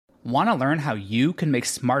Want to learn how you can make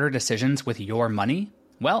smarter decisions with your money?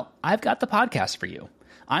 Well, I've got the podcast for you.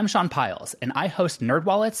 I'm Sean Piles, and I host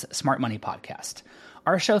NerdWallet's Smart Money Podcast.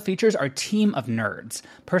 Our show features our team of nerds,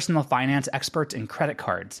 personal finance experts in credit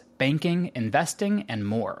cards, banking, investing, and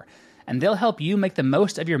more. And they'll help you make the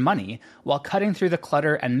most of your money while cutting through the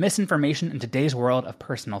clutter and misinformation in today's world of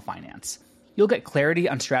personal finance. You'll get clarity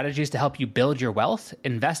on strategies to help you build your wealth,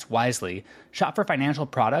 invest wisely, shop for financial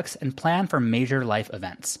products, and plan for major life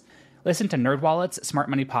events. Listen to NerdWallet's Smart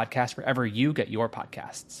Money Podcast wherever you get your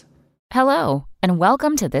podcasts. Hello, and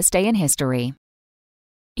welcome to This Day in History.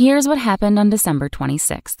 Here's what happened on December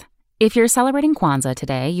 26th. If you're celebrating Kwanzaa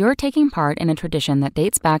today, you're taking part in a tradition that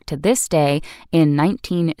dates back to this day in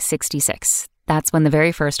 1966. That's when the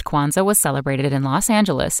very first Kwanzaa was celebrated in Los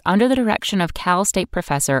Angeles under the direction of Cal State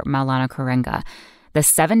professor Maulana Karenga. The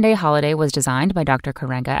 7-day holiday was designed by Dr.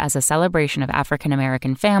 Karenga as a celebration of African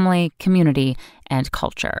American family, community, and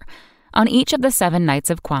culture. On each of the 7 nights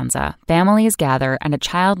of Kwanzaa, families gather and a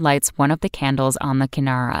child lights one of the candles on the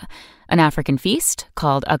kinara. An African feast,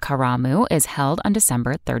 called a Karamu, is held on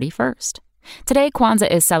December 31st. Today,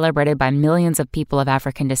 Kwanzaa is celebrated by millions of people of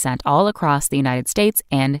African descent all across the United States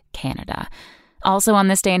and Canada. Also on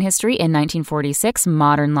this day in history, in 1946,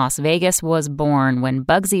 modern Las Vegas was born when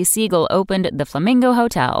Bugsy Siegel opened the Flamingo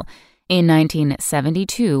Hotel. In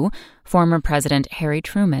 1972, former President Harry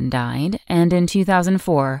Truman died, and in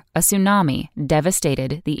 2004, a tsunami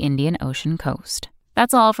devastated the Indian Ocean coast.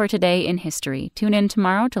 That's all for today in history. Tune in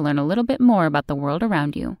tomorrow to learn a little bit more about the world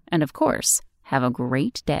around you. And of course, have a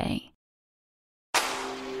great day.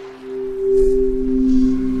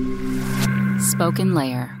 Spoken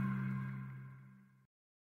Layer.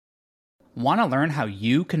 Want to learn how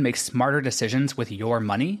you can make smarter decisions with your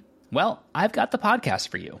money? Well, I've got the podcast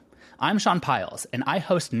for you. I'm Sean Piles, and I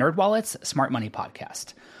host NerdWallet's Smart Money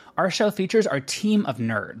Podcast. Our show features our team of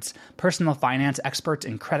nerds, personal finance experts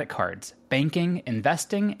in credit cards, banking,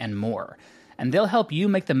 investing, and more. And they'll help you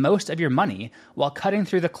make the most of your money while cutting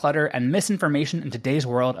through the clutter and misinformation in today's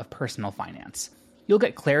world of personal finance. You'll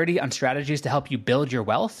get clarity on strategies to help you build your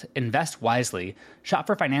wealth, invest wisely, shop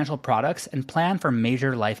for financial products, and plan for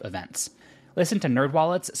major life events. Listen to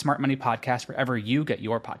NerdWallet's Smart Money Podcast wherever you get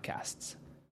your podcasts.